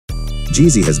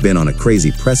JEEZY has been on a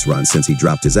crazy press run since he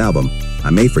dropped his album, I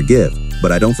May Forgive,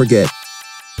 But I Don't Forget.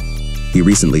 He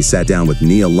recently sat down with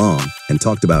Nia Long and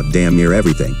talked about damn near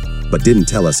everything, but didn't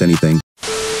tell us anything.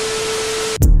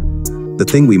 The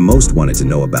thing we most wanted to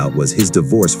know about was his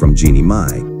divorce from Jeannie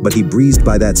Mai, but he breezed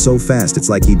by that so fast it's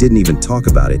like he didn't even talk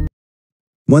about it.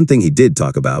 One thing he did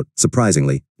talk about,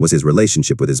 surprisingly, was his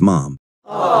relationship with his mom.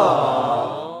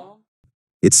 Aww.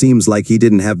 It seems like he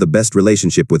didn't have the best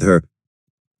relationship with her.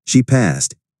 She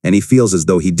passed, and he feels as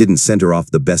though he didn't send her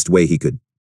off the best way he could.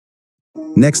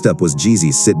 Next up was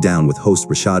JEEZY's sit-down with host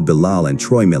Rashad Bilal and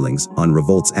Troy Millings on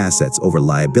Revolt's Assets Over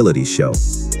Liabilities show.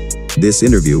 This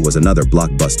interview was another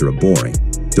blockbuster of boring.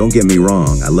 Don't get me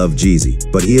wrong, I love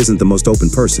JEEZY, but he isn't the most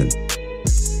open person.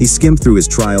 He skimmed through his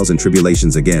trials and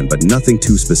tribulations again, but nothing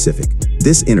too specific.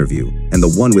 This interview, and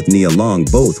the one with Nia Long,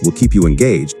 both will keep you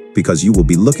engaged because you will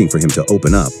be looking for him to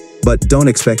open up, but don't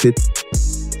expect it.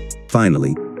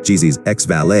 Finally, JEEZY's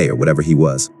ex-valet or whatever he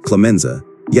was, Clemenza,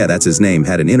 yeah, that's his name,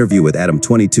 had an interview with Adam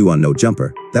 22 on No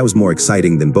Jumper. That was more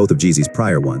exciting than both of JEEZY's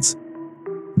prior ones.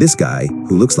 This guy,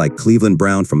 who looks like Cleveland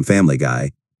Brown from Family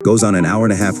Guy, goes on an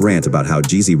hour-and-a-half rant about how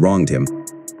JEEZY wronged him.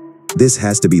 This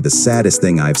has to be the saddest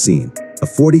thing I've seen. A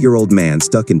 40-year-old man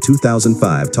stuck in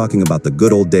 2005 talking about the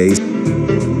good old days.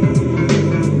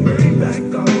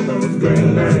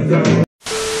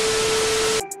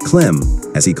 Clem,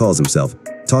 as he calls himself,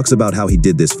 talks about how he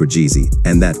did this for JEEZY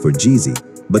and that for JEEZY,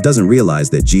 but doesn't realize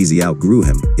that JEEZY outgrew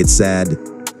him. It's sad.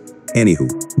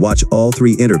 Anywho, watch all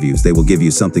 3 interviews. They will give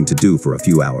you something to do for a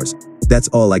few hours. That's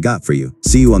all I got for you.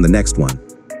 See you on the next one.